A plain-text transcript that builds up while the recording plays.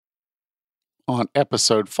On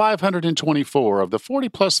episode 524 of the 40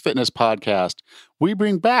 Plus Fitness Podcast, we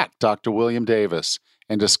bring back Dr. William Davis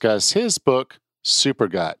and discuss his book, Super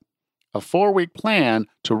Gut, a 4-week plan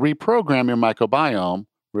to reprogram your microbiome,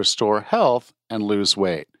 restore health, and lose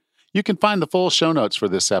weight. You can find the full show notes for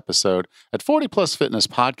this episode at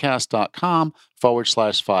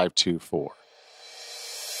 40plusfitnesspodcast.com/524.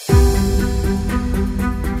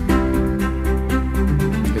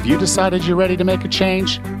 If you decided you're ready to make a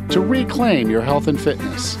change, to reclaim your health and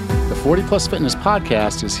fitness, the 40 Plus Fitness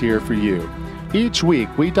Podcast is here for you. Each week,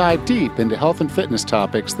 we dive deep into health and fitness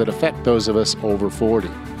topics that affect those of us over 40.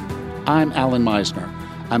 I'm Alan Meisner.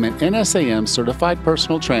 I'm an NSAM certified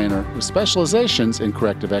personal trainer with specializations in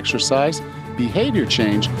corrective exercise, behavior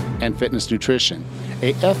change, and fitness nutrition,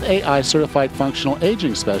 a FAI certified functional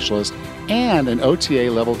aging specialist, and an OTA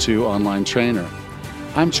Level 2 online trainer.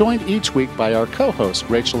 I'm joined each week by our co-host,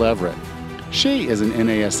 Rachel Everett. She is an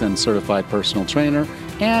NASM certified personal trainer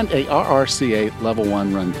and a RRCA Level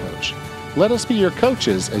 1 run coach. Let us be your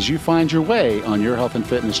coaches as you find your way on your health and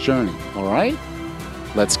fitness journey. All right?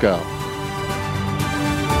 Let's go.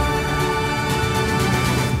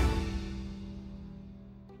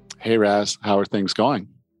 Hey, Raz. How are things going?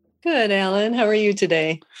 Good, Alan. How are you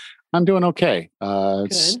today? I'm doing okay.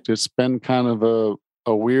 It's been kind of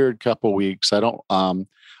a weird couple weeks. I don't want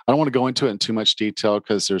to go into it in too much detail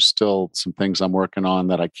because there's still some things I'm working on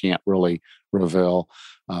that I can't really reveal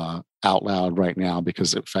out loud right now,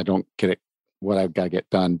 because if I don't get it, what I've got to get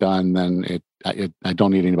done, then I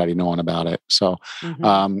don't need anybody knowing about it. So,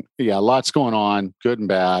 lots going on, good and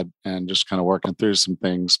bad, and just kind of working through some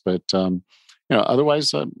things. But,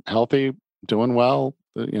 otherwise I'm healthy, doing well.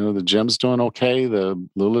 The gym's doing okay. The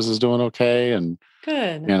Lula's is doing okay. And,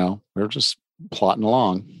 good. We're just plotting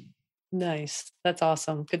along. Nice. That's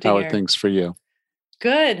awesome. Good to hear. How are things for you?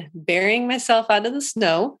 Good. Burying myself out of the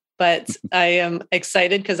snow, but I am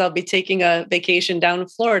excited because I'll be taking a vacation down in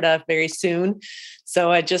Florida very soon. So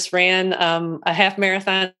I just ran a half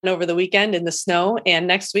marathon over the weekend in the snow, and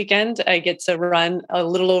next weekend I get to run a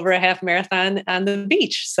little over a half marathon on the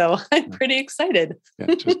beach. So I'm pretty excited.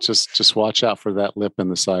 Yeah, just watch out for that lip in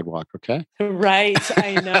the sidewalk, okay? Right.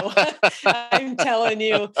 I know. I'm telling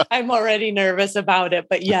you, I'm already nervous about it,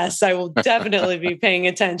 but yes, I will definitely be paying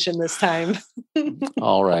attention this time.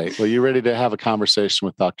 All right. Well, you ready to have a conversation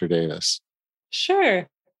with Dr. Davis? Sure.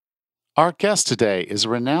 Our guest today is a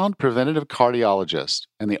renowned preventative cardiologist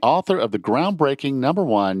and the author of the groundbreaking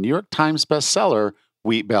 #1 New York Times bestseller,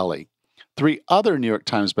 Wheat Belly. 3 other New York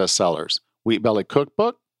Times bestsellers, Wheat Belly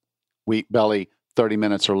Cookbook, Wheat Belly 30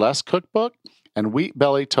 Minutes or Less Cookbook, and Wheat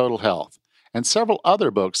Belly Total Health, and several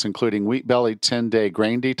other books including Wheat Belly 10-Day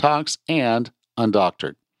Grain Detox and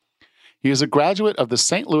Undoctored. He is a graduate of the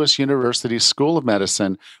St. Louis University School of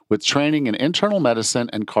Medicine with training in internal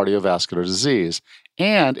medicine and cardiovascular disease,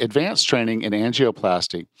 and advanced training in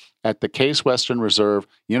angioplasty at the Case Western Reserve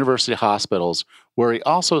University Hospitals, where he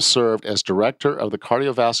also served as director of the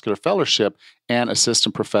Cardiovascular Fellowship and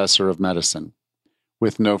assistant professor of medicine.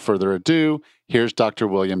 With no further ado, here's Dr.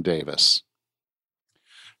 William Davis.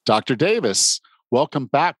 Dr. Davis, welcome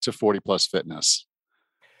back to 40 Plus Fitness.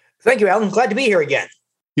 Thank you, Alan. Glad to be here again.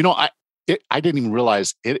 I didn't even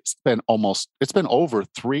realize it's been over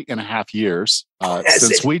 3.5 years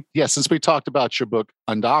since we talked about your book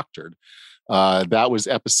Undoctored. That was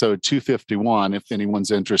episode 251. If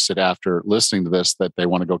anyone's interested after listening to this that they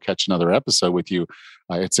want to go catch another episode with you,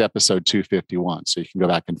 it's episode 251. So you can go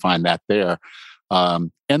back and find that there.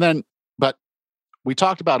 But we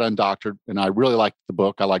talked about Undoctored, and I really liked the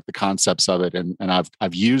book. I like the concepts of it, and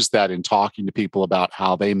I've used that in talking to people about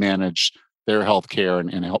how they manage their health care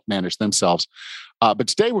and help manage themselves. But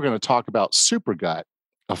today we're going to talk about Super Gut,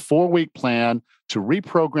 a 4-week plan to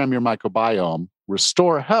reprogram your microbiome,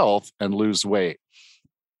 restore health, and lose weight.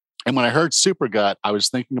 And when I heard Super Gut, I was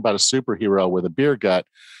thinking about a superhero with a beer gut,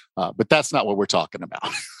 but that's not what we're talking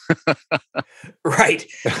about. Right.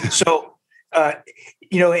 So,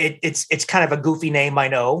 it's kind of a goofy name, I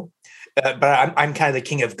know, but I'm kind of the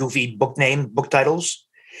king of goofy book titles.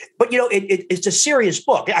 But, it's a serious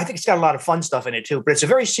book. I think it's got a lot of fun stuff in it, too. But it's a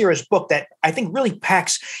very serious book that I think really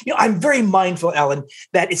packs, I'm very mindful, Ellen,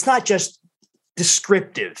 that it's not just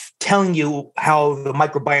descriptive, telling you how the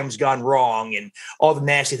microbiome's gone wrong and all the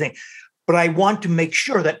nasty things. But I want to make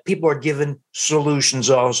sure that people are given solutions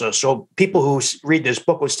also. So people who read this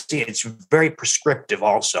book will see it's very prescriptive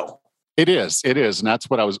also. It is. And that's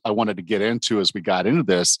what I wanted to get into as we got into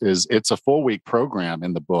this. Is it's a 4-week program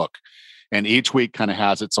in the book. And each week kind of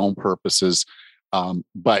has its own purposes.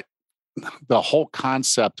 But the whole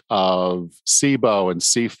concept of SIBO and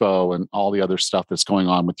SIFO and all the other stuff that's going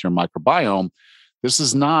on with your microbiome, This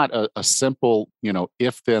is not a simple,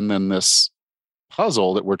 if then this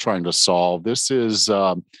puzzle that we're trying to solve. This is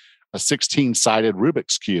a 16-sided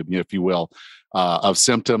Rubik's Cube, if you will, of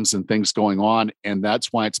symptoms and things going on. And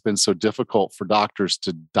that's why it's been so difficult for doctors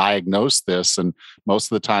to diagnose this. And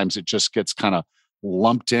most of the times it just gets kind of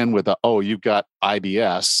lumped in with you've got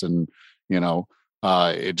IBS. And,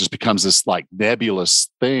 it just becomes this like nebulous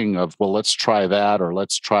thing of, well, let's try that or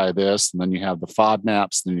let's try this. And then you have the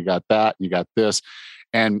FODMAPs, and you got that, and you got this.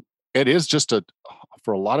 And it is just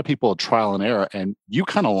for a lot of people, a trial and error. And you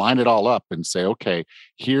kind of line it all up and say, okay,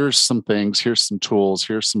 here's some things, here's some tools,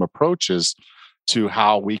 here's some approaches to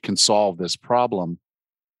how we can solve this problem.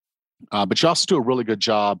 But you also do a really good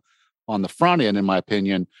job on the front end, in my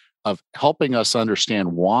opinion, of helping us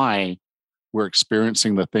understand why we're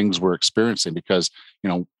experiencing the things we're experiencing. Because,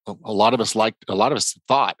 a lot of us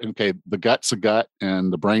thought, okay, the gut's a gut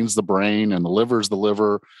and the brain's the brain and the liver's the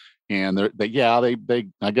liver. And they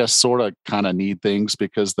I guess sort of kind of need things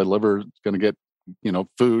because the liver is going to get,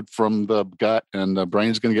 food from the gut and the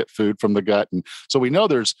brain's going to get food from the gut. And so we know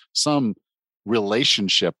there's some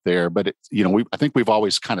relationship there, but I think we've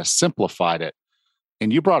always kind of simplified it.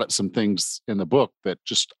 And you brought up some things in the book that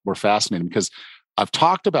just were fascinating, because I've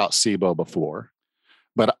talked about SIBO before,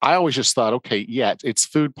 but I always just thought, okay, yeah, it's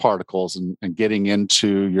food particles and getting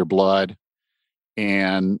into your blood.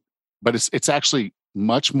 But it's actually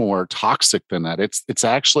much more toxic than that. It's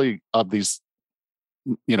actually of these,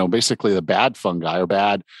 basically the bad fungi or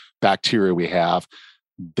bad bacteria we have.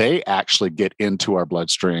 They actually get into our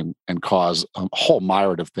bloodstream and cause a whole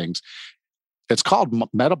myriad of things. It's called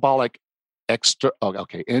metabolic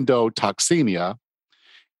endotoxemia,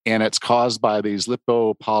 and it's caused by these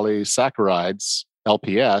lipopolysaccharides,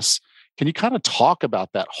 LPS. Can you kind of talk about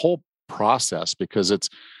that whole process? Because I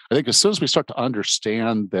think as soon as we start to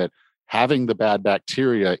understand that having the bad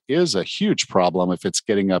bacteria is a huge problem if it's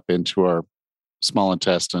getting up into our small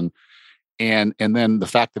intestine, and then the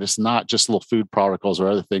fact that it's not just little food particles or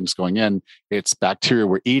other things going in, it's bacteria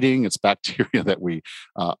we're eating, it's bacteria that we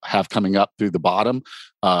have coming up through the bottom,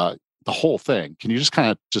 the whole thing. Can you just kind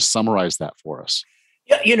of just summarize that for us?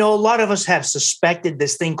 Yeah, a lot of us have suspected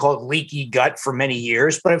this thing called leaky gut for many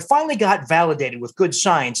years, but it finally got validated with good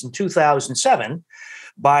science in 2007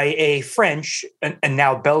 by a French and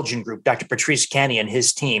now Belgian group, Dr. Patrice Cany and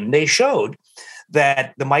his team. They showed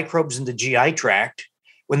that the microbes in the GI tract,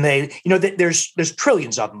 when there's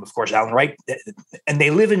trillions of them, of course, Alan, right? And they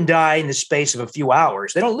live and die in the space of a few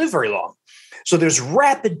hours. They don't live very long. So there's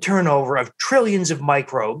rapid turnover of trillions of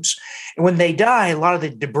microbes. And when they die, a lot of the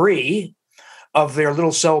debris of their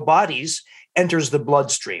little cell bodies enters the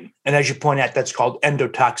bloodstream. And as you point out, that's called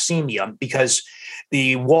endotoxemia, because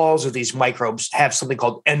the walls of these microbes have something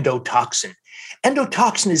called endotoxin.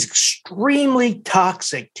 Endotoxin is extremely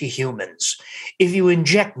toxic to humans. If you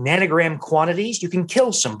inject nanogram quantities, you can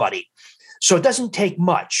kill somebody. So it doesn't take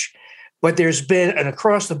much, but there's been an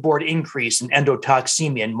across-the-board increase in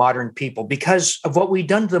endotoxemia in modern people because of what we've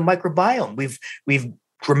done to the microbiome. We've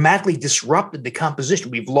dramatically disrupted the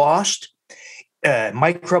composition. We've lost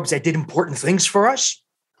microbes that did important things for us,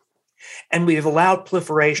 and we've allowed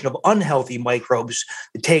proliferation of unhealthy microbes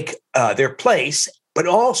to take their place, but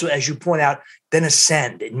also, as you point out, then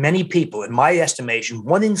ascend. In many people, in my estimation,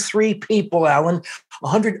 1 in 3 people, Alan,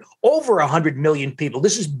 over 100 million people.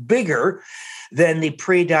 This is bigger than the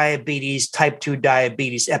pre-diabetes, type 2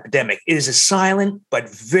 diabetes epidemic. It is a silent but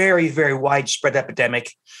very, very widespread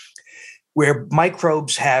epidemic where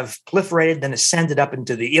microbes have proliferated, then ascended up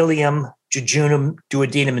into the ileum, jejunum,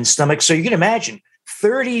 duodenum, and stomach. So you can imagine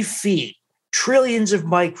 30 feet, trillions of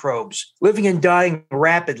microbes living and dying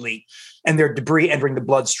rapidly, and their debris entering the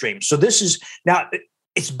bloodstream. So this is now,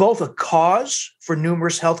 it's both a cause for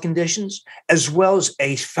numerous health conditions, as well as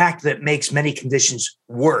a factor that makes many conditions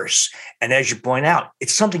worse. And as you point out,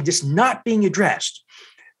 it's something just not being addressed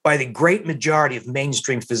by the great majority of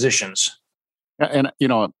mainstream physicians. And,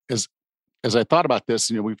 as I thought about this,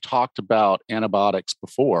 we've talked about antibiotics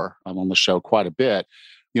before. I'm on the show quite a bit.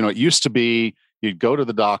 It used to be you'd go to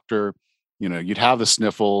the doctor, you'd have the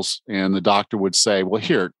sniffles, and the doctor would say, well,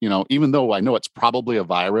 here, even though I know it's probably a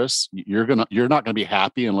virus, you're not gonna be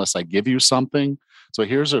happy unless I give you something. So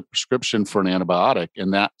here's a prescription for an antibiotic.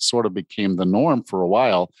 And that sort of became the norm for a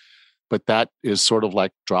while. But that is sort of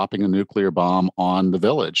like dropping a nuclear bomb on the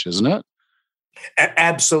village, isn't it?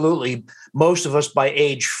 Absolutely. Most of us by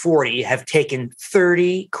age 40 have taken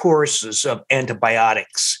 30 courses of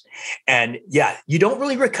antibiotics. And yeah, you don't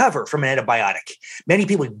really recover from an antibiotic. Many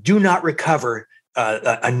people do not recover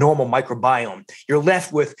a normal microbiome. You're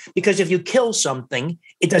left with, because if you kill something,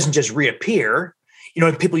 it doesn't just reappear.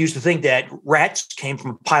 People used to think that rats came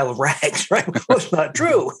from a pile of rags, right? Well, it's not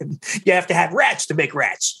true. You have to have rats to make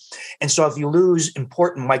rats. And so if you lose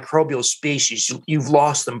important microbial species, you've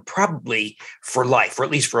lost them probably for life, or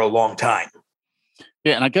at least for a long time.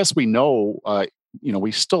 Yeah, and I guess we know,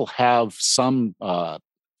 we still have some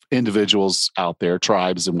individuals out there,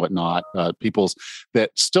 tribes and whatnot, peoples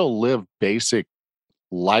that still live basic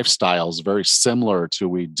lifestyles very similar to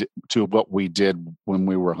what we did when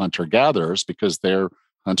we were hunter gatherers, because they're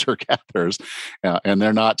hunter gatherers and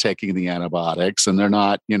they're not taking the antibiotics, and they're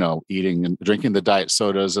not eating and drinking the diet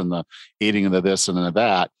sodas and the eating of the this and the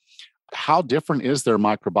that. How different is their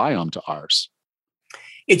microbiome to ours?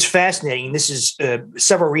 It's fascinating. This is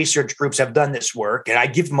several research groups have done this work, and I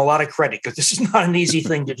give them a lot of credit, because this is not an easy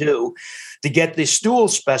thing to do, to get the stool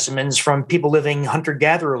specimens from people living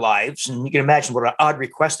hunter-gatherer lives. And you can imagine what an odd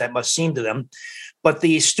request that must seem to them. But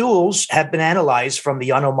the stools have been analyzed from the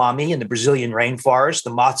Yanomami in the Brazilian rainforest,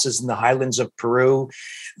 the Matsas in the highlands of Peru,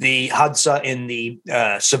 the Hadza in the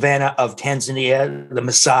savanna of Tanzania, the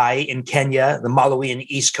Maasai in Kenya, the Malawi in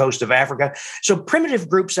the east coast of Africa. So primitive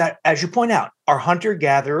groups that, as you point out, are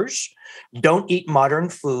hunter-gatherers, don't eat modern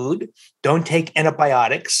food, don't take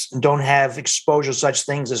antibiotics, don't have exposure to such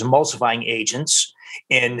things as emulsifying agents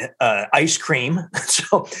in ice cream.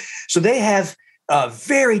 So they have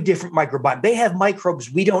very different microbiome. They have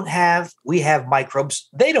microbes we don't have. We have microbes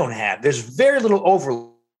they don't have. There's very little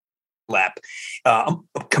overlap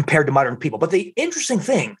compared to modern people. But the interesting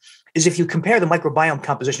thing is, if you compare the microbiome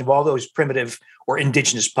composition of all those primitive or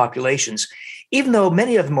indigenous populations, even though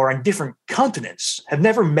many of them are on different continents, have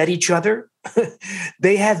never met each other,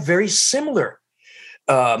 they have very similar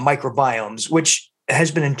microbiomes, which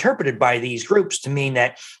has been interpreted by these groups to mean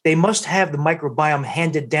that they must have the microbiome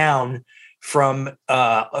handed down from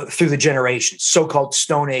through the generations, so-called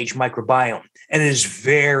Stone Age microbiome, and it is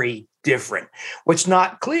very different. What's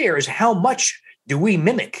not clear is how much do we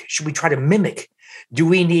mimic? Should we try to mimic? Do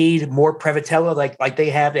we need more Prevotella like they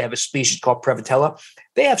have? They have a species called Prevotella.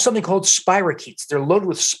 They have something called spirochetes. They're loaded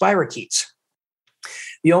with spirochetes.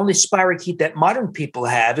 The only spirochete that modern people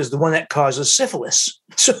have is the one that causes syphilis.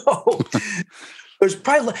 So there's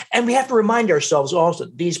probably, and we have to remind ourselves also,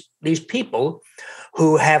 these people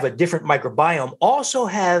who have a different microbiome also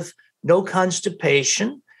have no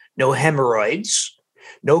constipation, no hemorrhoids,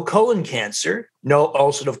 no colon cancer, no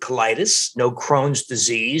ulcerative colitis, no Crohn's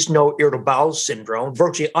disease, no irritable bowel syndrome,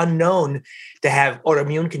 virtually unknown to have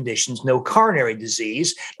autoimmune conditions, no coronary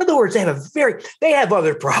disease. In other words, they have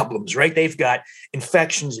other problems, right? They've got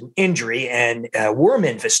infections and injury and worm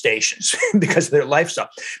infestations because of their lifestyle.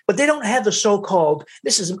 But they don't have the so-called,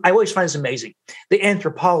 I always find this amazing. The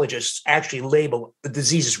anthropologists actually label the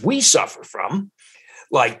diseases we suffer from,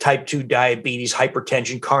 like type 2 diabetes,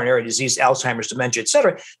 hypertension, coronary disease, Alzheimer's, dementia, et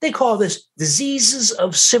cetera. They call this diseases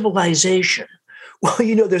of civilization. Well,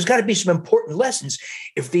 there's got to be some important lessons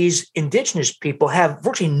if these indigenous people have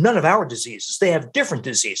virtually none of our diseases. They have different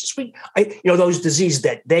diseases. Those diseases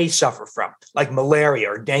that they suffer from, like malaria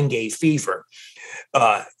or dengue fever.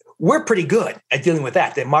 We're pretty good at dealing with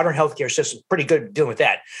that. The modern healthcare system is pretty good at dealing with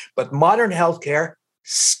that. But modern healthcare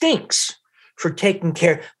stinks for taking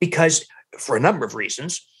care, because for a number of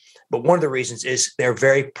reasons, but one of the reasons is they're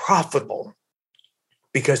very profitable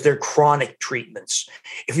because they're chronic treatments.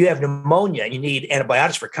 If you have pneumonia and you need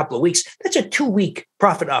antibiotics for a couple of weeks, that's a 2-week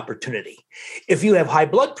profit opportunity. If you have high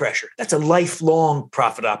blood pressure, that's a lifelong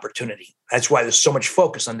profit opportunity. That's why there's so much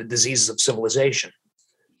focus on the diseases of civilization.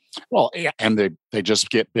 Well, yeah, and they just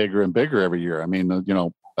get bigger and bigger every year. I mean,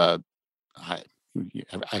 I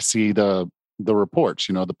see the reports,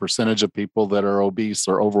 the percentage of people that are obese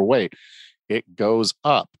or overweight, it goes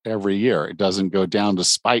up every year. It doesn't go down,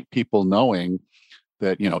 despite people knowing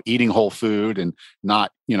that, eating whole food and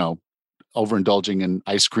not, overindulging in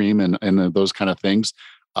ice cream and those kind of things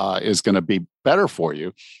is going to be better for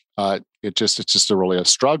you. It's just really a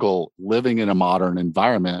struggle living in a modern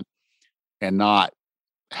environment and not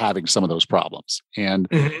having some of those problems. And,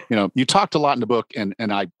 you talked a lot in the book, and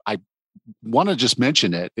I want to just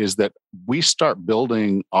mention it, is that we start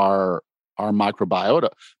building our microbiota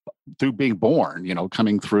through being born,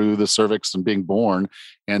 coming through the cervix and being born,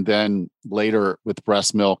 and then later with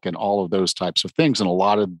breast milk and all of those types of things. And a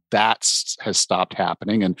lot of that has stopped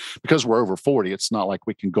happening. And because we're over 40, it's not like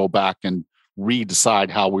we can go back and redecide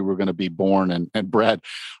how we were going to be born and bred.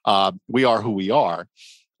 We are who we are.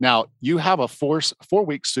 Now, you have a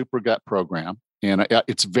 4-week super gut program, and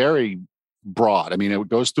it's very broad. I mean, it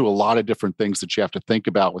goes through a lot of different things that you have to think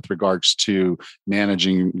about with regards to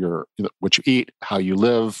managing what you eat, how you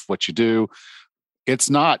live, what you do. It's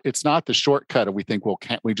not the shortcut. And we think, well,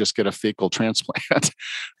 can't we just get a fecal transplant?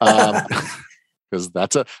 because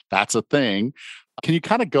that's a thing. Can you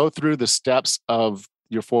kind of go through the steps of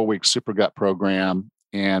your 4-week Super Gut program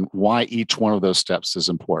and why each one of those steps is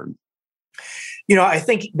important? I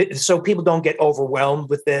think so people don't get overwhelmed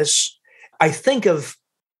with this. I think of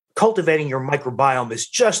cultivating your microbiome is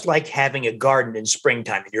just like having a garden in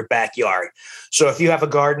springtime in your backyard. So if you have a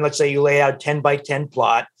garden, let's say you lay out 10 by 10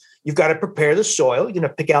 plot, you've got to prepare the soil. You're going to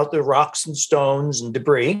pick out the rocks and stones and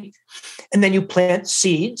debris, and then you plant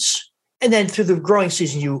seeds. And then through the growing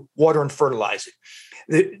season, you water and fertilize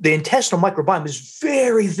it. The intestinal microbiome is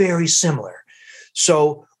very, very similar.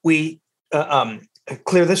 So we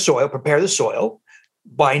clear the soil, prepare the soil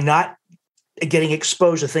by not getting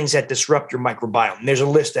exposed to things that disrupt your microbiome. And there's a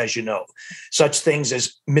list, as you know, such things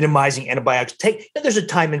as minimizing antibiotics. There's a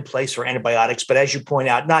time and place for antibiotics, but as you point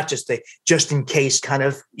out, not just the just in case kind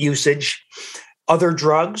of usage. Other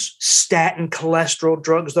drugs, statin, cholesterol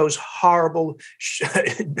drugs, those horrible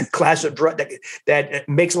class of drug that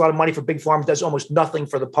makes a lot of money for big pharma, does almost nothing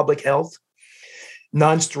for the public health.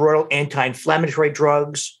 Non-steroidal anti-inflammatory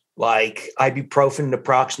drugs like ibuprofen,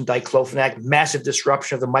 naproxen, diclofenac, massive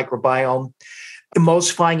disruption of the microbiome.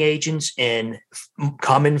 Emulsifying agents in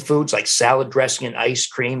common foods like salad dressing and ice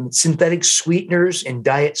cream, synthetic sweeteners in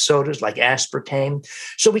diet sodas like aspartame.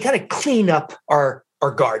 So we kind of clean up our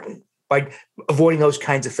garden by avoiding those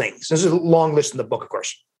kinds of things. There's a long list in the book, of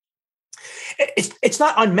course. It's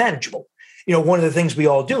not unmanageable. One of the things we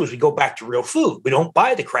all do is we go back to real food. We don't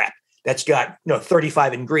buy the crap that's got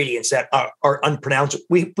 35 ingredients that are unpronounceable.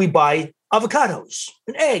 We buy avocados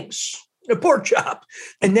and eggs and a pork chop,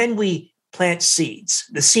 and then we plant seeds.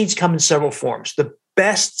 The seeds come in several forms. The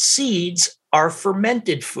best seeds are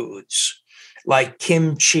fermented foods like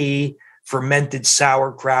kimchi, fermented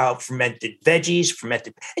sauerkraut, fermented veggies,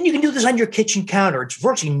 and you can do this on your kitchen counter. It's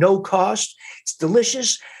virtually no cost. It's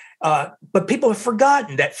delicious. But people have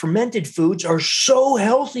forgotten that fermented foods are so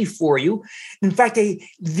healthy for you. In fact, they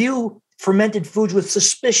view fermented foods with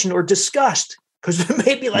suspicion or disgust because it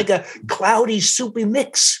may be like a cloudy, soupy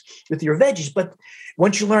mix with your veggies. But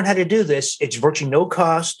once you learn how to do this, it's virtually no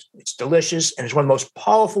cost. It's delicious. And it's one of the most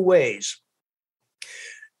powerful ways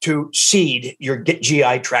to seed your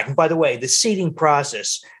GI tract. And by the way, the seeding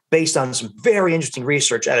process, based on some very interesting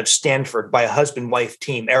research out of Stanford by a husband-wife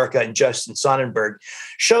team, Erica and Justin Sonnenberg,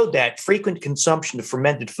 showed that frequent consumption of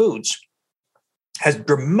fermented foods has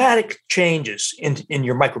dramatic changes in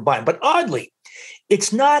your microbiome. But oddly,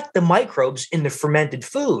 it's not the microbes in the fermented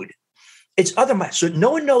food. It's other microbes. So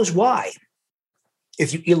no one knows why.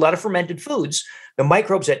 If you eat a lot of fermented foods, the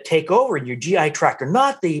microbes that take over in your GI tract are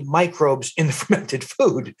not the microbes in the fermented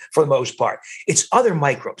food for the most part. It's other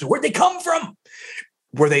microbes. Where'd they come from?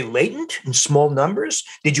 Were they latent in small numbers?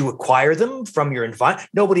 Did you acquire them from your environment?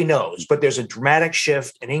 Nobody knows, but there's a dramatic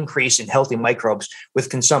shift, an increase in healthy microbes with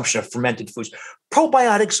consumption of fermented foods.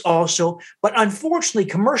 Probiotics also, but unfortunately,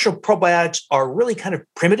 commercial probiotics are really kind of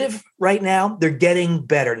primitive right now. They're getting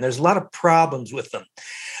better, and there's a lot of problems with them.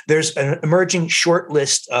 There's an emerging short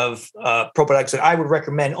list of probiotics that I would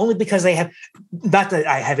recommend only because they have, not that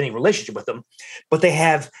I have any relationship with them, but they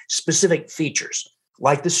have specific features.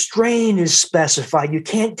 Like the strain is specified. You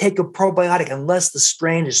can't take a probiotic unless the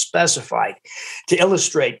strain is specified. To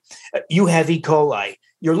illustrate, you have E. coli.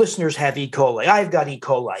 Your listeners have E. coli. I've got E.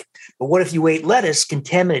 coli. But what if you ate lettuce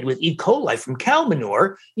contaminated with E. coli from cow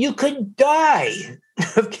manure? You could die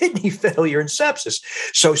of kidney failure and sepsis.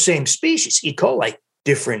 So same species, E. coli,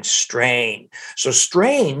 different strain. So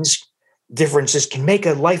strains differences can make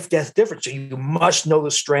a life-death difference. So you must know the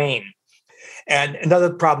strain. And another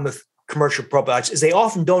problem with commercial probiotics is they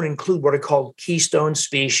often don't include what are called keystone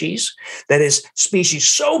species. That is, species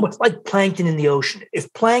so much like plankton in the ocean.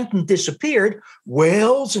 If plankton disappeared,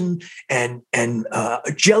 whales and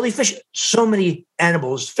jellyfish, so many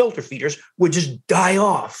animals, filter feeders, would just die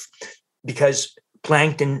off because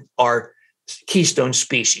plankton are keystone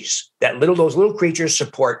species. Those little creatures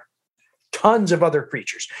support tons of other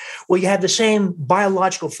creatures. Well, you have the same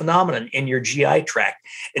biological phenomenon in your GI tract.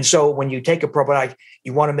 And so when you take a probiotic,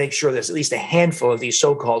 you want to make sure there's at least a handful of these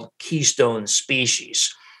so-called keystone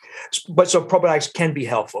species. But so probiotics can be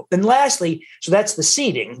helpful. Then lastly, so that's the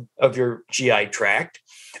seeding of your GI tract.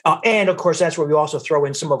 And of course, that's where we also throw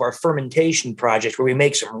in some of our fermentation projects where we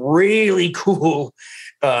make some really cool,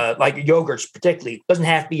 like yogurts, particularly. It doesn't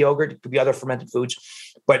have to be yogurt. It could be other fermented foods.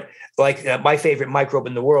 But like my favorite microbe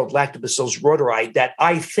in the world, Lactobacillus reuteri, that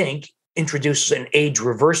I think introduces an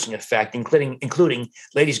age-reversing effect, including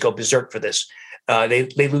ladies go berserk for this.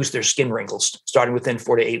 They lose their skin wrinkles starting within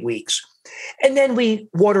 4 to 8 weeks. And then we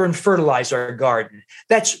water and fertilize our garden.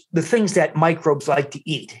 That's the things that microbes like to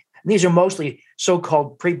eat. And these are mostly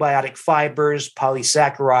so-called prebiotic fibers,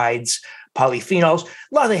 polysaccharides, polyphenols,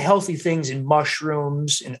 a lot of the healthy things in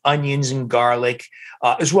mushrooms and onions and garlic,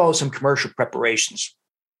 as well as some commercial preparations.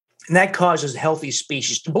 And that causes healthy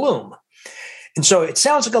species to bloom. And so it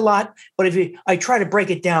sounds like a lot, but I try to break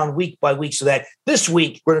it down week by week so that this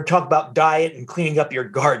week we're going to talk about diet and cleaning up your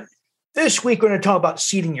garden. This week we're going to talk about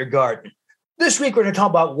seeding your garden. This week we're going to talk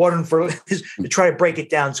about water and fertilizers to try to break it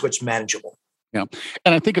down so it's manageable. Yeah.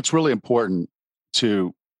 And I think it's really important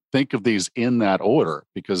to think of these in that order,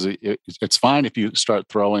 because it's fine if you start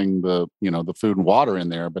throwing the food and water in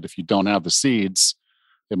there, but if you don't have the seeds,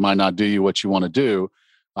 it might not do you what you want to do.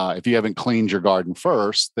 If you haven't cleaned your garden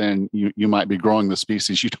first, then you might be growing the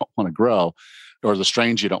species you don't want to grow, or the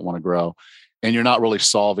strains you don't want to grow. And you're not really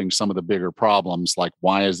solving some of the bigger problems, like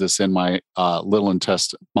why is this in my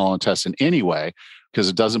small intestine anyway? Because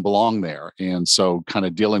it doesn't belong there. And so kind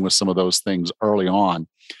of dealing with some of those things early on.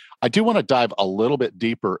 I do want to dive a little bit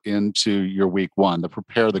deeper into your week one, the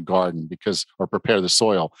prepare the garden, or prepare the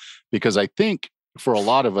soil, because I think for a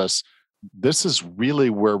lot of us, this is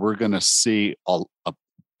really where we're going to see a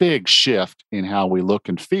big shift in how we look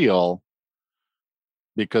and feel.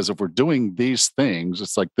 Because if we're doing these things,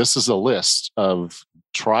 it's like, this is a list of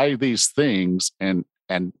try these things and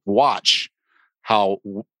watch how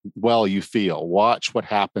well you feel. Watch what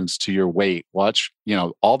happens to your weight. Watch,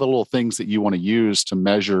 all the little things that you want to use to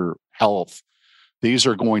measure health. These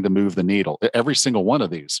are going to move the needle. Every single one of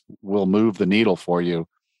these will move the needle for you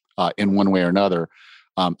in one way or another.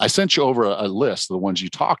 I sent you over a list of the ones you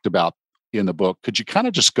talked about in the book. Could you kind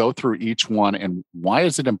of just go through each one, and why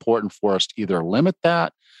is it important for us to either limit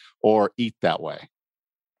that or eat that way?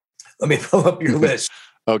 Let me pull up your list.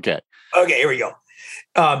 Okay, here we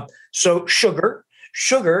go. So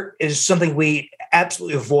sugar is something we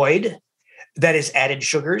absolutely avoid. That is added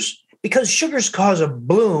sugars, because sugars cause a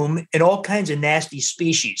bloom in all kinds of nasty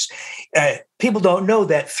species. People don't know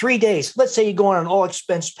that 3 days, let's say you go on an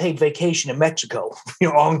all-expense paid vacation in Mexico,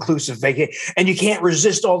 all-inclusive vacation, and you can't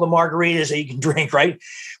resist all the margaritas that you can drink, right?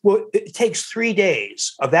 Well, it takes 3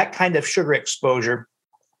 days of that kind of sugar exposure.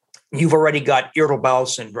 You've already got irritable bowel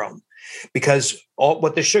syndrome, because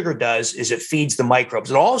what the sugar does is it feeds the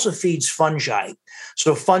microbes. It also feeds fungi.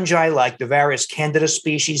 So fungi like the various Candida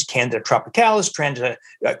species, Candida tropicalis, Candida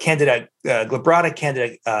glabrata,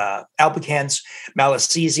 Candida albicans,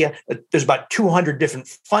 Malassezia. There's about 200 different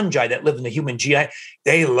fungi that live in the human GI.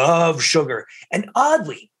 They love sugar. And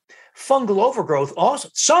oddly, fungal overgrowth also,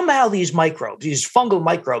 somehow these fungal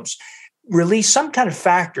microbes, release some kind of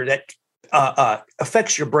factor that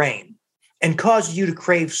affects your brain and causes you to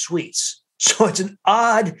crave sweets. So it's an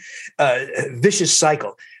odd, vicious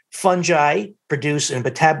cycle. Fungi produce a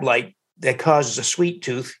metabolite that causes a sweet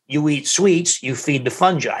tooth. You eat sweets, you feed the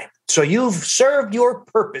fungi. So you've served your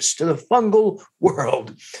purpose to the fungal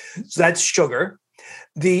world. So that's sugar.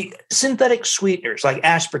 The synthetic sweeteners like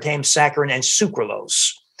aspartame, saccharin, and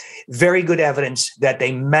sucralose, very good evidence that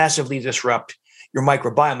they massively disrupt your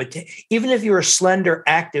microbiome. Even if you're a slender,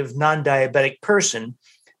 active, non-diabetic person,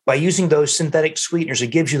 by using those synthetic sweeteners, it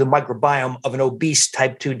gives you the microbiome of an obese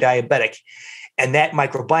type 2 diabetic. And that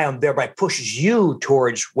microbiome thereby pushes you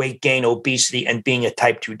towards weight gain, obesity, and being a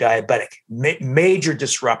type 2 diabetic. Major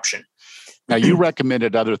disruption. Now, you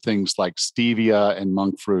recommended other things like stevia and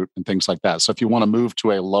monk fruit and things like that. So if you want to move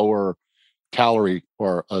to a lower calorie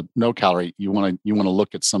or a no calorie, you want to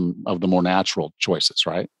look at some of the more natural choices,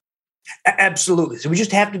 right? Absolutely. So we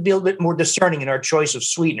just have to be a little bit more discerning in our choice of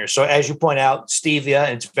sweeteners. So as you point out, stevia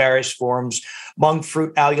in its various forms, monk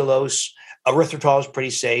fruit, allulose, erythritol is pretty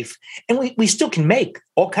safe. And we still can make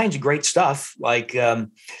all kinds of great stuff like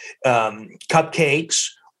cupcakes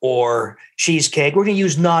or cheesecake. We're going to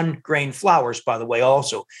use non-grain flours, by the way,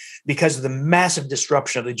 also, because of the massive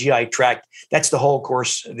disruption of the GI tract. That's the whole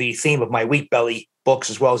course, the theme of my Wheat Belly books,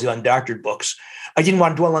 as well as the Undoctored books. I didn't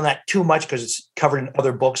want to dwell on that too much because it's covered in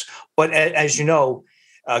other books. But as you know,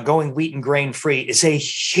 going wheat and grain free is a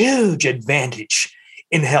huge advantage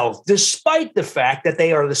in health, despite the fact that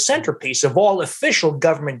they are the centerpiece of all official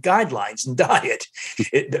government guidelines in diet.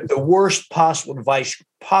 The worst possible advice you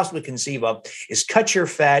could possibly conceive of is cut your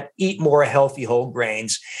fat, eat more healthy whole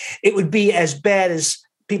grains. It would be as bad as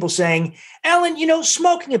people saying, Alan,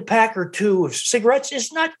 smoking a pack or two of cigarettes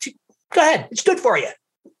is not too, go ahead, it's good for you.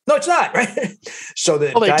 No, it's not, right? So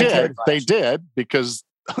they did because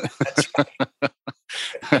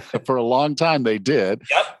for a long time they did.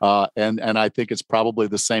 Yep. And I think it's probably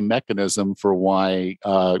the same mechanism for why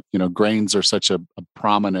grains are such a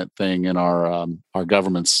prominent thing in our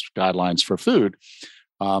government's guidelines for food.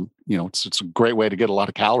 It's a great way to get a lot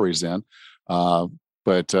of calories in,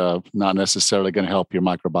 but not necessarily going to help your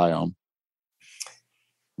microbiome.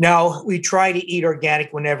 Now, we try to eat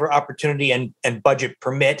organic whenever opportunity and budget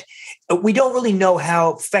permit. We don't really know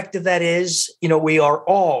how effective that is. We are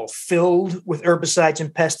all filled with herbicides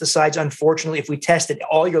and pesticides. Unfortunately, if we tested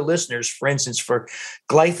all your listeners, for instance, for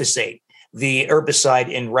glyphosate, the herbicide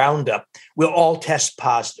in Roundup, we'll all test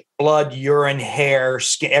positive: blood, urine, hair,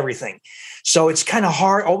 skin, everything. So it's kind of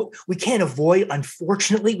hard. We can't avoid,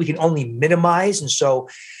 unfortunately, we can only minimize. And so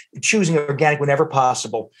choosing organic whenever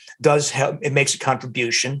possible does help. It makes a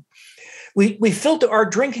contribution. We filter our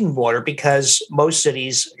drinking water because most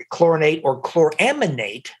cities chlorinate or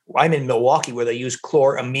chloraminate. I'm in Milwaukee where they use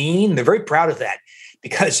chloramine. They're very proud of that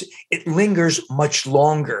because it lingers much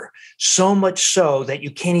longer, so much so that you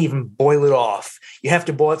can't even boil it off. You have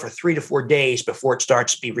to boil it for 3 to 4 days before it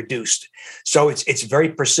starts to be reduced. So it's very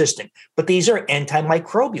persistent. But these are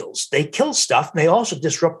antimicrobials. They kill stuff, and they also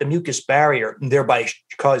disrupt the mucus barrier and thereby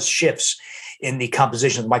cause shifts in the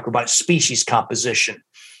composition of the microbiome, species composition.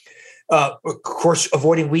 Of course,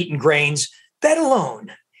 avoiding wheat and grains, that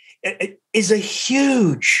alone is a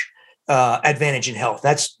huge advantage in health.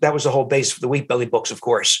 That was the whole base for the Wheat Belly books, of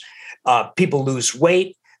course. People lose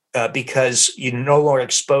weight because you're no longer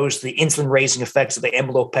exposed to the insulin-raising effects of the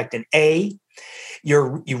amylopectin A.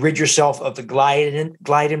 You rid yourself of the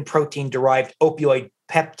gliadin protein-derived opioid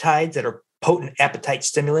peptides that are potent appetite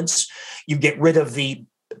stimulants. You get rid of the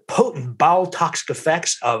potent bowel toxic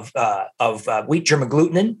effects of wheat germ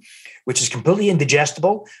agglutinin, which is completely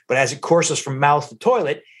indigestible, but as it courses from mouth to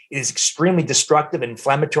toilet, it is extremely destructive and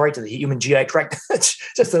inflammatory to the human GI tract. It's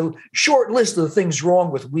just a short list of the things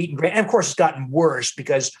wrong with wheat and grain. And of course, it's gotten worse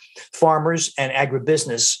because farmers and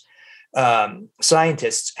agribusiness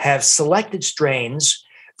scientists have selected strains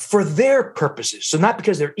for their purposes. So not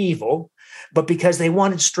because they're evil, but because they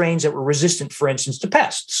wanted strains that were resistant, for instance, to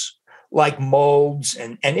pests like molds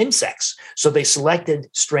and insects. So they selected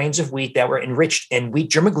strains of wheat that were enriched in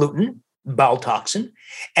wheat germ agglutinin, bowel toxin,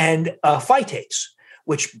 and phytates,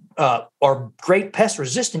 which are great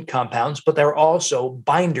pest-resistant compounds, but they're also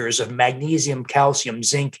binders of magnesium, calcium,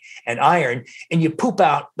 zinc, and iron, and you poop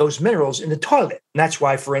out those minerals in the toilet. And that's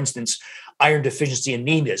why, for instance, iron deficiency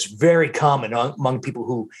anemia is very common among people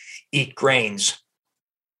who eat grains.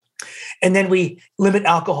 And then we limit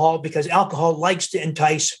alcohol because alcohol likes to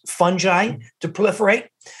entice fungi to proliferate.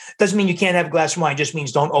 Doesn't mean you can't have a glass of wine, just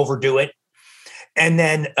means don't overdo it. And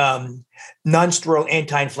then non-steroidal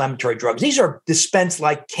anti-inflammatory drugs. These are dispensed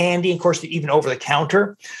like candy, of course, even over the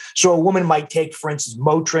counter. So a woman might take, for instance,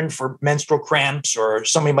 Motrin for menstrual cramps, or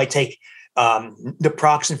somebody might take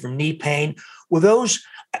naproxen for knee pain. Well, those,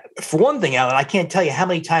 for one thing, Alan, I can't tell you how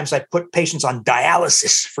many times I put patients on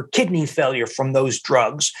dialysis for kidney failure from those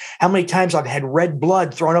drugs, how many times I've had red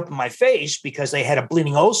blood thrown up in my face because they had a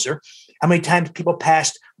bleeding ulcer, how many times people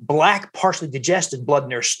passed black, partially digested blood in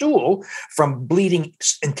their stool from bleeding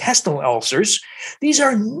intestinal ulcers. These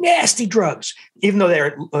are nasty drugs, even though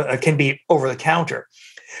they can be over the counter,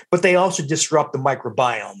 but they also disrupt the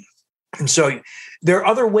microbiome. And so there are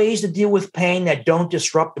other ways to deal with pain that don't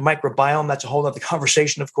disrupt the microbiome. That's a whole other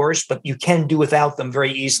conversation, of course, but you can do without them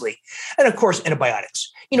very easily. And of course,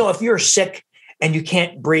 antibiotics. If you're sick and you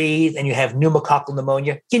can't breathe and you have pneumococcal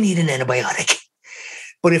pneumonia, you need an antibiotic.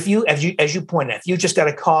 But if you, as you pointed out, if you just got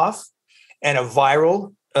a cough and a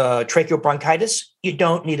viral tracheobronchitis, you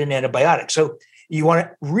don't need an antibiotic. So you want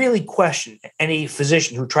to really question any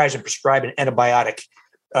physician who tries to prescribe an antibiotic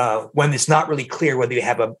when it's not really clear whether you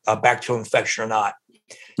have a bacterial infection or not.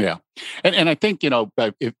 Yeah. And I think,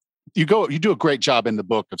 if you do a great job in the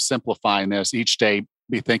book of simplifying this. Each day,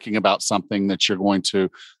 be thinking about something that you're going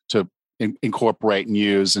to incorporate and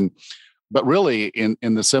use. But really,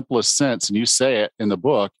 in the simplest sense, and you say it in the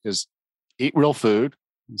book, is eat real food,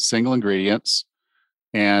 single ingredients,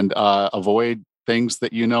 and avoid things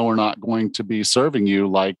that are not going to be serving you,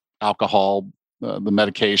 like alcohol, the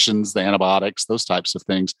medications, the antibiotics, those types of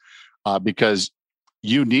things, because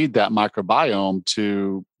you need that microbiome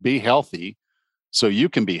to be healthy so you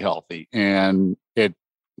can be healthy. And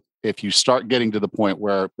if you start getting to the point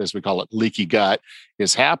where, as we call it, leaky gut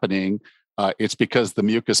is happening, it's because the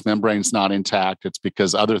mucous membrane is not intact. It's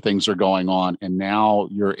because other things are going on. And now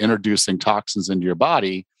you're introducing toxins into your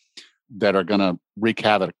body that are going to wreak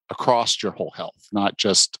havoc across your whole health, not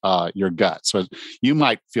just your gut. So you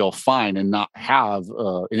might feel fine and not have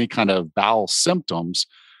any kind of bowel symptoms,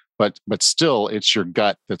 but still it's your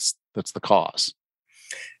gut that's the cause.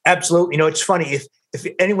 Absolutely. It's funny. If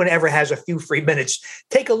anyone ever has a few free minutes,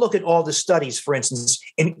 take a look at all the studies, for instance,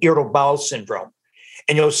 in irritable bowel syndrome.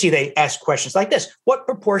 And you'll see they ask questions like this: what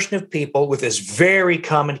proportion of people with this very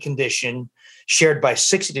common condition, shared by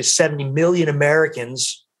 60 to 70 million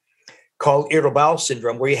Americans, called irritable bowel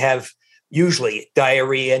syndrome, where you have usually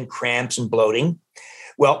diarrhea and cramps and bloating.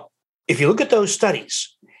 Well, if you look at those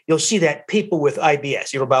studies, you'll see that people with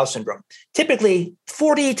IBS, irritable bowel syndrome, typically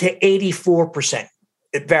 40 to 84%,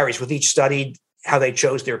 it varies with each study, how they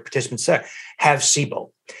chose their participants, have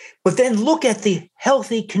SIBO. But then look at the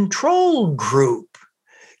healthy control group.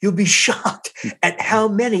 You'll be shocked at how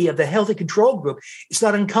many of the healthy control group. It's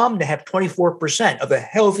not uncommon to have 24% of the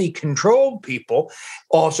healthy control people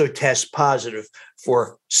also test positive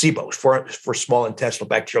for SIBO, for small intestinal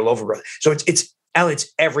bacterial overgrowth. So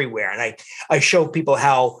it's everywhere. And I show people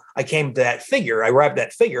how I came to that figure. I arrived at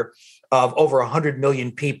that figure of over 100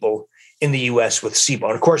 million people in the U.S. with SIBO.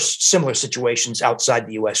 And of course, similar situations outside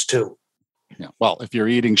the U.S. too. Yeah. Well, if you're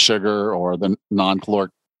eating sugar or the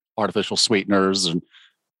non-caloric artificial sweeteners and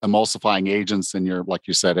emulsifying agents in your, like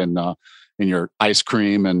you said, in your ice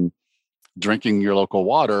cream and drinking your local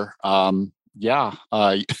water, you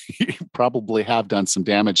probably have done some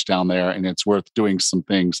damage down there, and it's worth doing some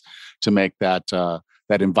things to make that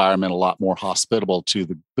environment a lot more hospitable to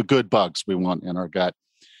the good bugs we want in our gut.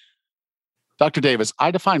 Dr. Davis,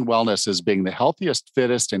 I define wellness as being the healthiest,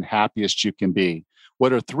 fittest, and happiest you can be.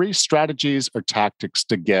 What are 3 strategies or tactics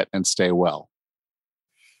to get and stay well?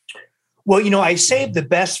 Well, I saved the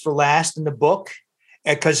best for last in the book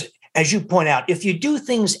because, as you point out, if you do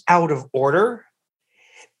things out of order,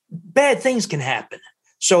 bad things can happen.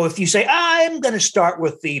 So if you say, I'm going to start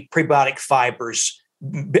with the prebiotic fibers,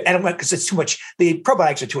 because it's too much, the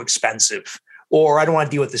probiotics are too expensive, or I don't want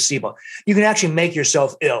to deal with the SIBO, you can actually make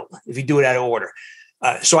yourself ill if you do it out of order.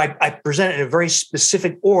 So I present it in a very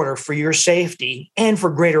specific order for your safety and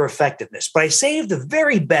for greater effectiveness. But I saved the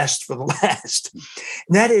very best for the last.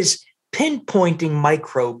 And that is pinpointing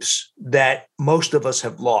microbes that most of us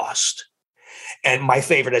have lost. And my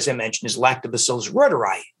favorite, as I mentioned, is Lactobacillus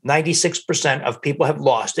reuteri. 96% of people have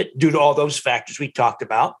lost it due to all those factors we talked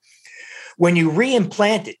about. When you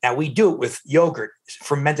reimplant it, now we do it with yogurt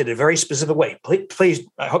fermented a very specific way. Please,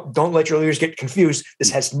 I hope don't let your ears get confused. This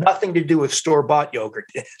has nothing to do with store-bought yogurt.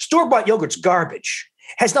 Store-bought yogurt's garbage.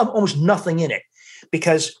 It has almost nothing in it,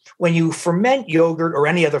 because when you ferment yogurt or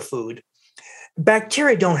any other food,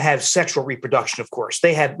 bacteria don't have sexual reproduction, of course.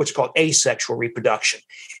 They have what's called asexual reproduction.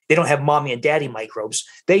 They don't have mommy and daddy microbes.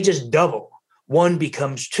 They just double. 1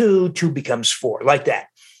 becomes 2, 2 becomes 4, like that.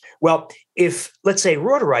 Well, if, let's say,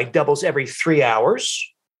 reuteri doubles every 3 hours,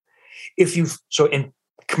 so in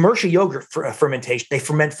commercial yogurt fermentation, they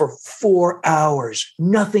ferment for 4 hours.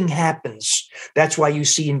 Nothing happens. That's why you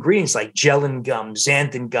see ingredients like gellan gum,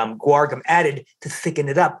 xanthan gum, guar gum added to thicken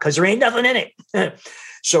it up, because there ain't nothing in it.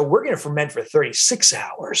 So we're going to ferment for 36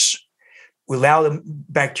 hours. We allow the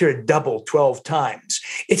bacteria to double 12 times.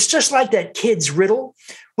 It's just like that kid's riddle.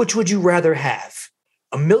 Which would you rather have?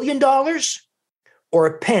 $1 million or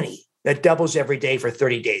a penny that doubles every day for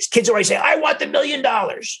 30 days? Kids always say, I want the $1 million,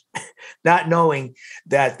 not knowing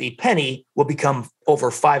that the penny will become over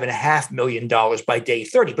 $5.5 million by day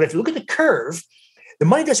 30. But if you look at the curve, the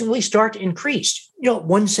money doesn't really start to increase.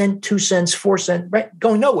 1 cent, 2 cents, 4 cents, right?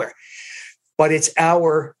 Going nowhere. But it's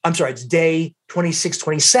day 26,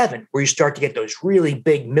 27, where you start to get those really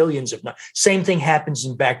big millions of. Same thing happens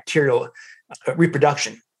in bacterial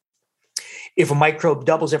reproduction. If a microbe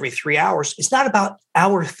doubles every 3 hours, it's not about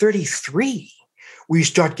hour 33 where you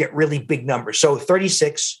start to get really big numbers. So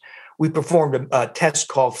 36, we performed a test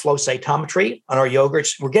called flow cytometry on our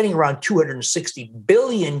yogurts. We're getting around 260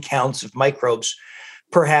 billion counts of microbes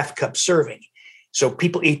per half cup serving. So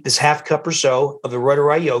people eat this half cup or so of the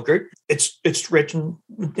reuteri yogurt. It's rich and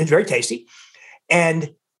it's very tasty.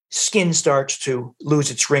 And skin starts to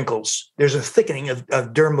lose its wrinkles. There's a thickening of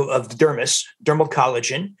the dermis, dermal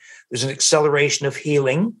collagen. There's an acceleration of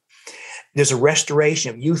healing. There's a restoration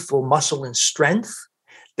of youthful muscle and strength.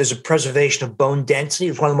 There's a preservation of bone density.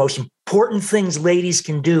 It's one of the most important things ladies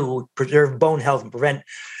can do, preserve bone health and prevent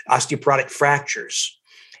osteoporotic fractures.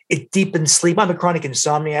 It deepens sleep. I'm a chronic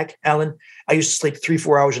insomniac, Alan. I used to sleep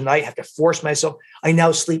 3-4 hours a night, have to force myself. I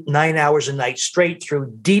now sleep 9 hours a night straight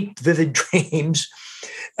through deep, vivid dreams.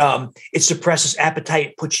 It suppresses appetite.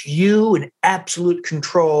 It puts you in absolute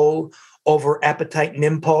control over appetite and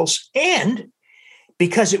impulse. And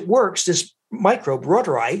because it works, this microbe,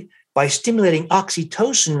 reuteri, by stimulating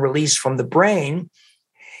oxytocin release from the brain,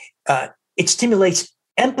 it stimulates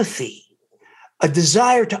empathy, a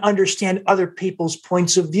desire to understand other people's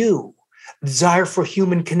points of view, a desire for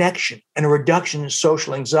human connection, and a reduction in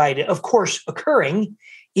social anxiety, of course, occurring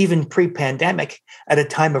even pre-pandemic at a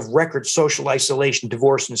time of record social isolation,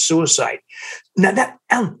 divorce, and suicide. Now,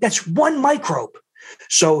 that's one microbe.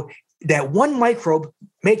 So that one microbe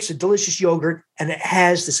makes a delicious yogurt, and it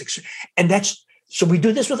has this, and that's So we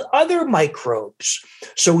do this with other microbes.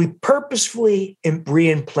 So we purposefully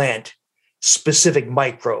reimplant specific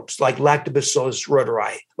microbes like Lactobacillus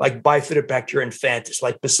rhodori, like Bifidobacterium infantis,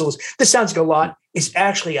 like Bacillus. This sounds like a lot. It's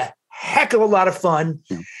actually a heck of a lot of fun.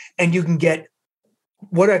 And you can get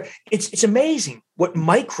it's amazing what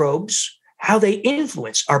microbes, how they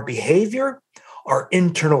influence our behavior, our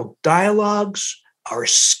internal dialogues, our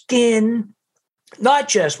skin, not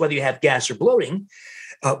just whether you have gas or bloating,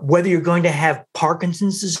 whether you're going to have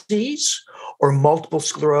Parkinson's disease or multiple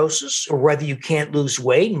sclerosis, or whether you can't lose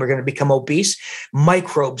weight and we're going to become obese,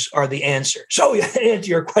 microbes are the answer. So to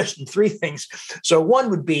answer your question, 3 things. So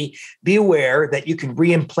one would be aware that you can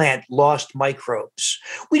reimplant lost microbes.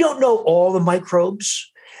 We don't know all the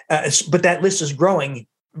microbes, but that list is growing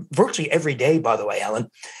virtually every day, by the way,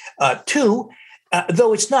 Alan. 2,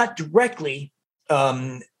 though it's not directly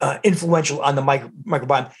influential on the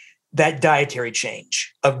microbiome, that dietary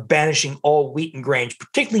change of banishing all wheaten grains,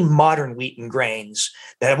 particularly modern wheaten grains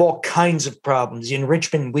that have all kinds of problems, the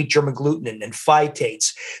enrichment in wheat germ agglutinin and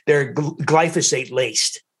phytates, they're glyphosate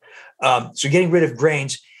laced. So getting rid of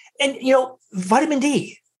grains and, vitamin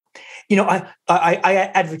D, I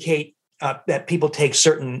advocate that people take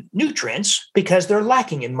certain nutrients because they're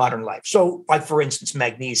lacking in modern life. So like, for instance,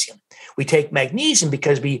 magnesium. We take magnesium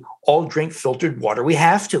because we all drink filtered water. We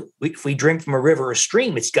have to. If we drink from a river or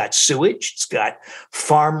stream, it's got sewage, it's got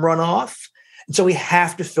farm runoff. And so we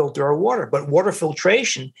have to filter our water. But water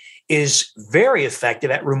filtration is very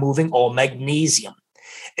effective at removing all magnesium.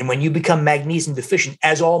 And when you become magnesium deficient,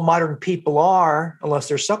 as all modern people are, unless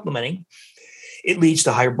they're supplementing, it leads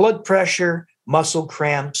to higher blood pressure, muscle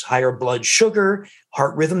cramps, higher blood sugar,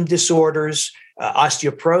 heart rhythm disorders,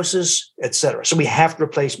 osteoporosis, et cetera. So we have to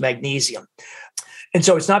replace magnesium. And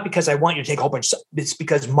so it's not because I want you to take a whole bunch, it's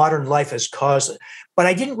because modern life has caused it. But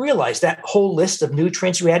I didn't realize that whole list of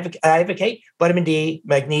nutrients we advocate, vitamin D,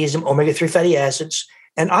 magnesium, omega-3 fatty acids,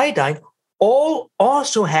 and iodine, all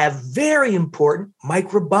also have very important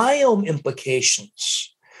microbiome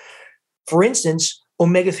implications. For instance,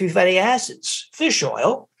 omega-3 fatty acids, fish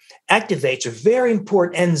oil, activates a very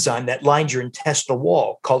important enzyme that lines your intestinal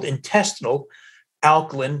wall called intestinal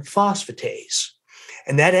alkaline phosphatase.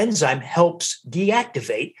 And that enzyme helps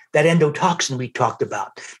deactivate that endotoxin we talked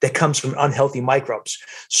about that comes from unhealthy microbes.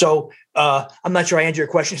 So I'm not sure I answered your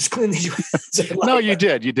question as clearly as you said. No, you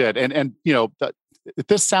did. And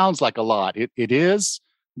this sounds like a lot. It is,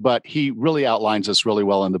 but he really outlines this really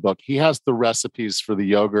well in the book. He has the recipes for the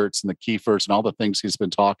yogurts and the kefirs and all the things he's been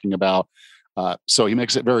talking about. So he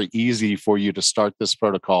makes it very easy for you to start this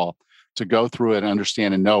protocol, to go through it and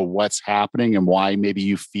understand and know what's happening and why maybe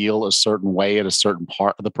you feel a certain way at a certain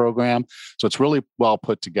part of the program. So it's really well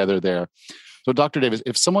put together there. So Dr. Davis,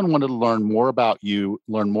 if someone wanted to learn more about you,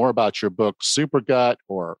 learn more about your book, Super Gut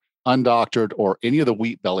or Undoctored or any of the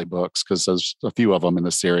Wheat Belly books, because there's a few of them in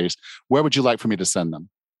the series, where would you like for me to send them?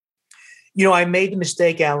 I made the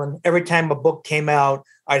mistake, Alan. Every time a book came out,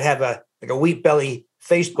 I'd have a Wheat Belly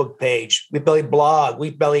Facebook page, Wheat Belly blog,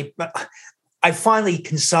 Wheat Belly. I finally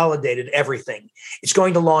consolidated everything. It's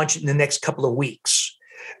going to launch in the next couple of weeks.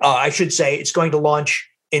 I should say it's going to launch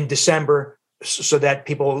in December so that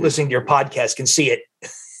people listening to your podcast can see it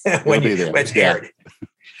when it's aired.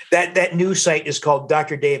 That new site is called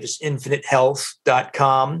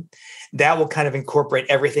drdavisinfinitehealth.com. That will kind of incorporate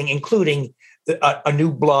everything, including a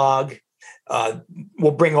new blog.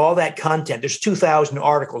 We'll bring all that content. There's 2,000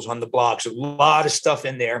 articles on the blog, so a lot of stuff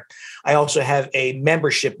in there. I also have a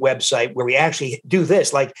membership website where we actually do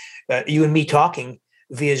this, like you and me talking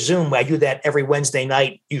via Zoom. I do that every Wednesday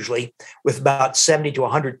night, usually, with about 70 to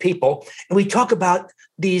 100 people. And we talk about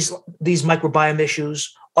these microbiome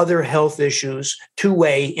issues, other health issues,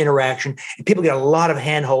 two-way interaction. And people get a lot of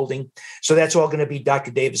hand-holding. So that's all going to be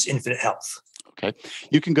Dr. Davis Infinite Health. Okay.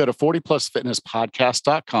 You can go to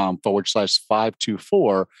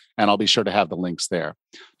 40plusfitnesspodcast.com/524, and I'll be sure to have the links there.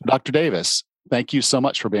 Dr. Davis, thank you so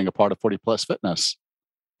much for being a part of 40 Plus Fitness.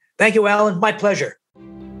 Thank you, Alan. My pleasure.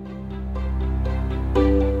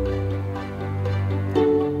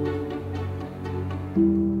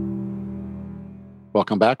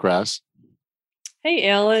 Welcome back, Raz. Hey,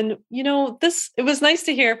 Alan. It was nice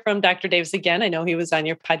to hear from Dr. Davis again. I know he was on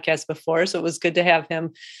your podcast before, so it was good to have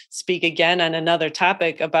him speak again on another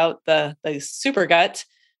topic about the super gut.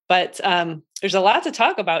 But there's a lot to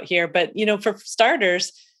talk about here. But, for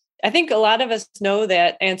starters, I think a lot of us know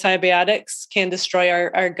that antibiotics can destroy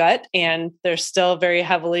our gut, and they're still very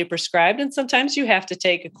heavily prescribed. And sometimes you have to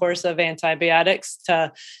take a course of antibiotics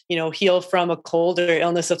to, heal from a cold or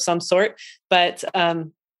illness of some sort. But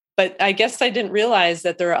But I guess I didn't realize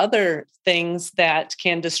that there are other things that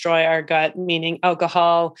can destroy our gut, meaning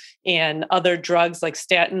alcohol and other drugs like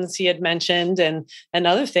statins he had mentioned, and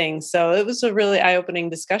other things. So it was a really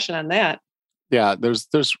eye-opening discussion on that. Yeah, there's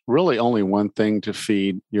really only one thing to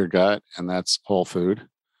feed your gut, and that's whole food.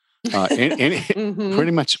 Hmm.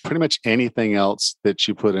 Pretty much anything else that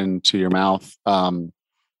you put into your mouth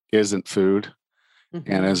isn't food, and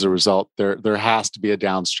Hmm. as a result, there has to be a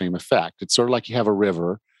downstream effect. It's sort of like you have a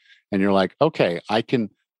river, and you're like, okay, I can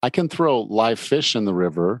throw live fish in the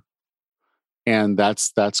river, and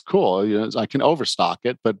that's cool. You know, I can overstock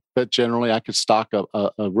it, but generally, I could stock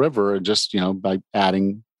a river just by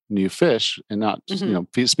adding new fish and not just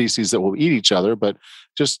Hmm. species that will eat each other, but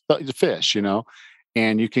just the fish.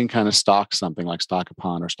 And you can kind of stock something like stock a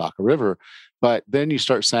pond or stock a river. But then you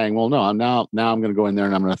start saying, well, no, I'm going to go in there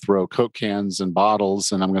and I'm going to throw Coke cans and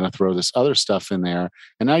bottles and I'm going to throw this other stuff in there.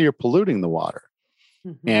 And now you're polluting the water.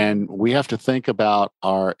 Hmm. And we have to think about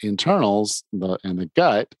our internals and the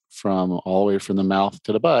gut from all the way from the mouth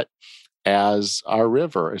to the butt as our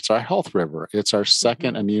river. It's our health river. It's our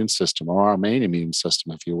second Hmm. immune system or our main immune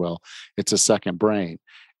system, if you will. It's a second brain.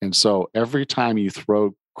 And so every time you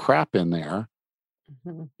throw crap in there,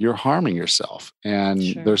 Hmm. you're harming yourself. And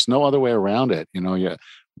Sure. there's no other way around it.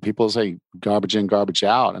 People say garbage in, garbage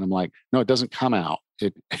out. And I'm like, no, it doesn't come out.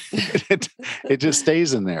 It, it just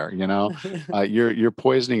stays in there. You're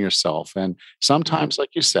poisoning yourself. And Hmm. sometimes,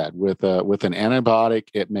 like you said, with an antibiotic,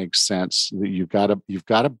 it makes sense that you've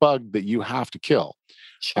got a bug that you have to kill.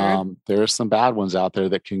 Sure. There are some bad ones out there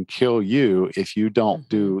that can kill you if you don't Hmm.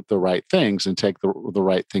 do the right things and take the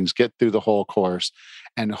right things, get through the whole course,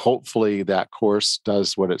 and hopefully that course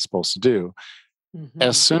does what it's supposed to do.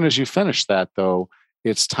 As Hmm. soon as you finish that, though,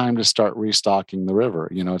 it's time to start restocking the river.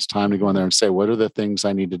 It's time to go in Hmm. there and say, what are the things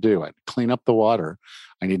I need to do? I clean up the water.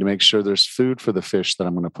 I need to make sure there's food for the fish that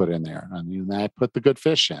I'm going to put in there. I mean, I put the good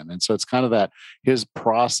fish in. And so it's kind of that his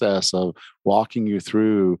process of walking you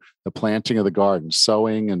through the planting of the garden,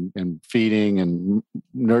 sowing and feeding and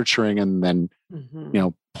nurturing, and then, Hmm.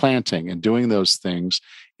 planting and doing those things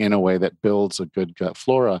in a way that builds a good gut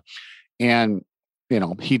flora. And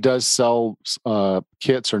he does sell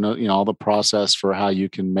kits or no, all the process for how you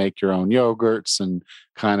can make your own yogurts and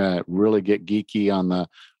kind of really get geeky on the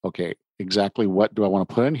okay, exactly what do I want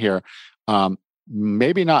to put in here.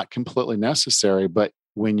 Maybe not completely necessary, but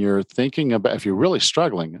when you're thinking about if you're really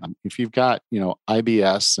struggling, if you've got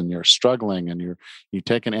IBS and you're struggling and you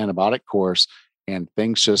take an antibiotic course and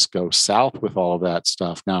things just go south with all of that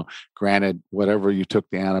stuff. Now, granted, whatever you took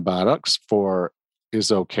the antibiotics for is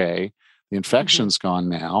okay, the Hmm. infection's gone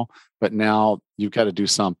now, but now you've got to do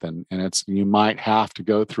something. And you might have to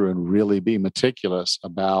go through and really be meticulous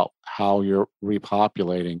about how you're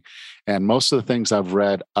repopulating. And most of the things I've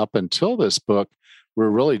read up until this book were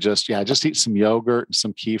really just eat some yogurt and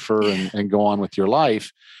some kefir and go on with your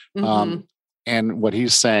life. Hmm. Um, and what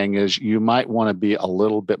he's saying is you might want to be a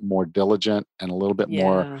little bit more diligent and a little bit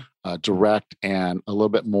more Yeah. direct and a little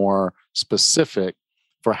bit more specific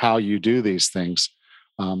for how you do these things.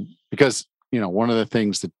 Because one of the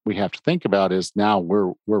things that we have to think about is now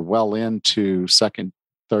we're well into second,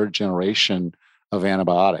 third generation of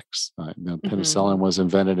antibiotics. Hmm. Penicillin was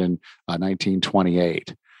invented in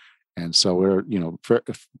 1928, and so we're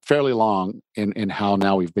fairly long in how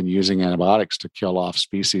now we've been using antibiotics to kill off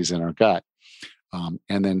species in our gut.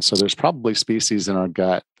 And then so there's probably species in our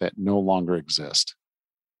gut that no longer exist.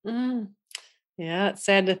 Mm. Yeah, it's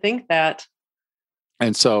sad to think that.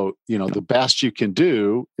 And so, the best you can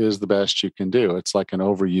do is the best you can do. It's like an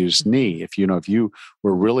overused Mhm. knee. If you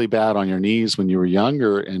were really bad on your knees when you were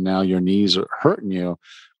younger and now your knees are hurting you,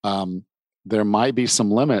 um, there might be some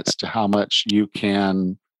limits to how much you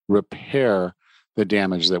can repair the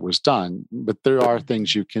damage that was done. But there are things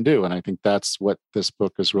Mhm. you can do. And I think that's what this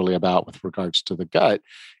book is really about with regards to the gut,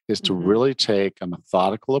 is to Mhm. really take a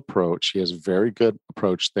methodical approach. He has a very good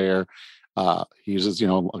approach there. He uses,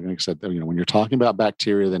 like I said, when you're talking about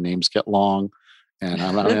bacteria, the names get long, and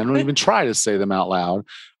I don't even try to say them out loud.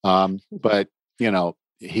 But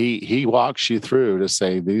he walks you through to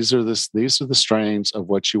say these are the strains of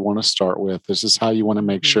what you want to start with. This is how you want to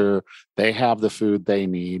make Mhm. sure they have the food they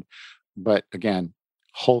need. But again,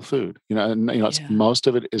 whole food. Yeah. Most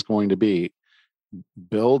of it is going to be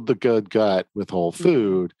build the good gut with whole Mhm.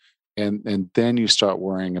 food, and then you start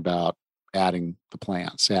worrying about adding the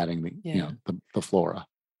plants, adding the Yeah. the flora.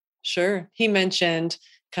 Sure. He mentioned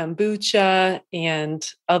kombucha and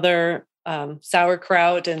other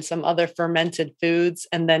sauerkraut and some other fermented foods,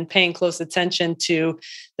 and then paying close attention to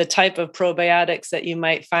the type of probiotics that you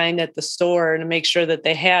might find at the store to make sure that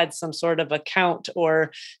they had some sort of account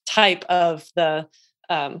or type of the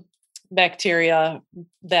bacteria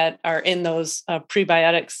that are in those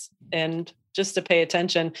prebiotics, and just to pay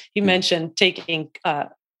attention. You mentioned taking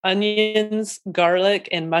onions, garlic,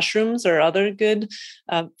 and mushrooms or other good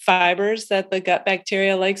fibers that the gut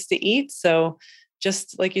bacteria likes to eat. So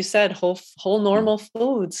just like you said, whole normal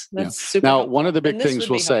foods. That's super Now, helpful. one of the big And this things would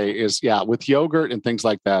we'll be say helpful. is, with yogurt and things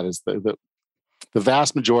like that, is the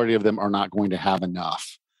vast majority of them are not going to have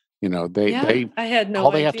enough. They I had no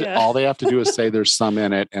all idea. they have to do is say there's some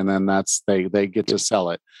in it, and then they get to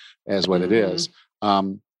sell it as what it is.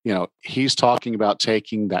 He's talking about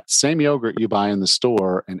taking that same yogurt you buy in the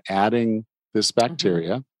store and adding this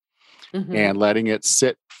bacteria and letting it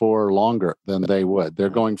sit for longer than they would. They're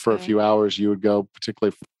going for a few hours. You would go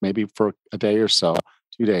particularly maybe for a day or so,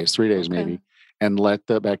 2 days, 3 days maybe, and let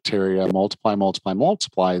the bacteria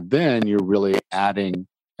multiply. Then you're really adding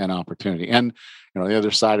an opportunity. And the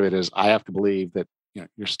other side of it is I have to believe that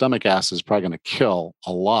your stomach acid is probably going to kill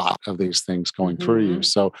a lot of these things going through you.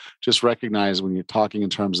 So just recognize when you're talking in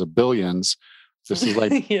terms of billions, this is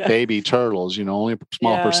like baby turtles. Only a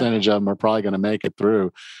small percentage of them are probably going to make it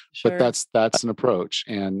through. But that's an approach.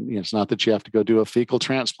 And it's not that you have to go do a fecal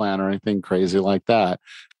transplant or anything crazy like that,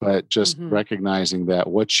 but just recognizing that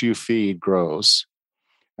what you feed grows.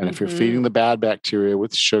 And if you're feeding the bad bacteria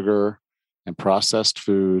with sugar and processed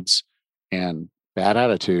foods and bad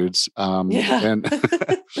attitudes, then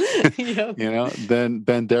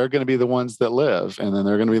then they're going to be the ones that live, and then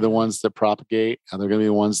they're going to be the ones that propagate, and they're going to be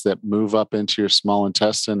the ones that move up into your small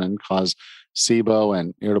intestine and cause SIBO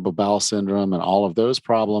and irritable bowel syndrome and all of those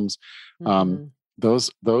problems.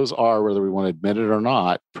 Those are, whether we want to admit it or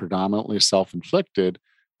not, predominantly self-inflicted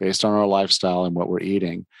based on our lifestyle and what we're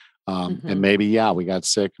eating. And maybe, we got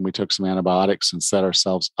sick and we took some antibiotics and set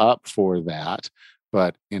ourselves up for that.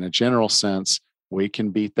 But in a general sense, we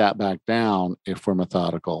can beat that back down if we're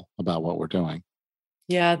methodical about what we're doing.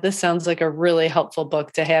 Yeah, this sounds like a really helpful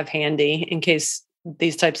book to have handy in case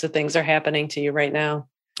these types of things are happening to you right now.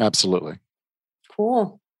 Absolutely.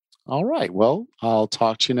 Cool. All right. Well, I'll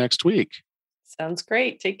talk to you next week. Sounds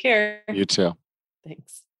great. Take care. You too.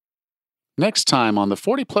 Thanks. Next time on the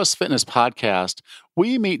 40 Plus Fitness podcast,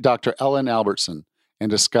 we meet Dr. Ellen Albertson and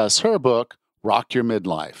discuss her book, Rock Your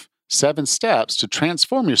Midlife: 7 Steps to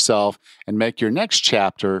Transform Yourself and Make Your Next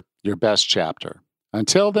Chapter your best chapter.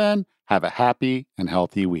 Until then, have a happy and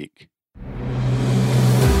healthy week.